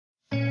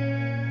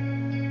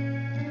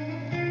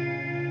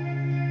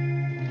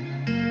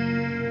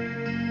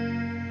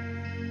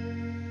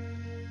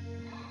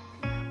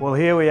Well,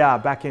 here we are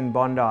back in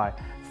Bondi.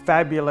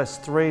 Fabulous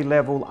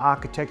 3-level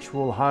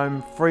architectural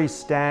home,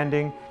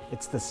 freestanding.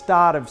 It's the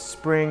start of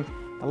spring.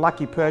 The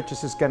lucky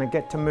purchaser is going to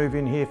get to move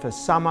in here for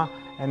summer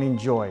and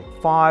enjoy.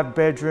 5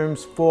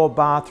 bedrooms, 4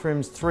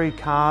 bathrooms, 3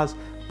 cars,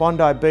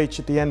 Bondi Beach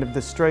at the end of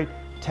the street,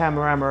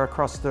 Tamarama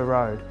across the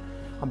road.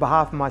 On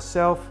behalf of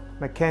myself,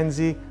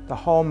 Mackenzie, the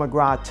whole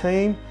McGrath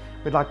team,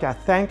 we'd like to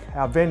thank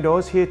our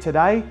vendors here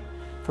today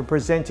for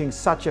presenting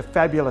such a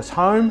fabulous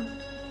home.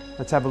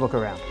 Let's have a look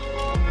around.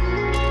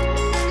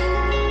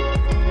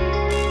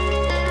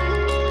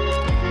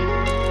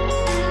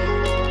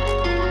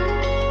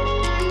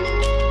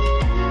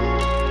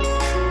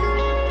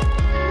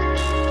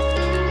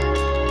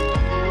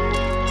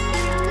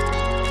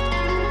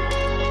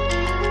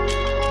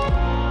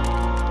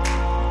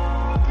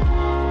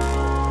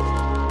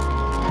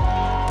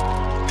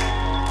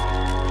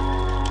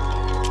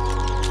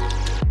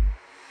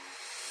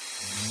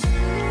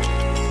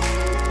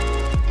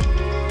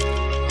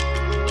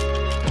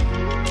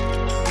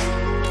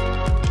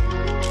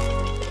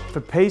 For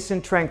peace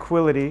and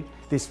tranquility,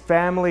 this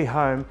family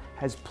home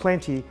has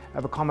plenty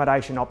of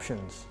accommodation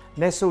options.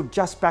 Nestled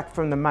just back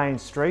from the main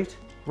street,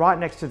 right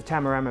next to the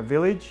Tamarama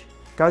village,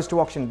 goes to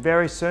auction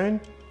very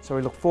soon, so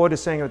we look forward to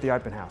seeing you at the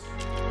open house.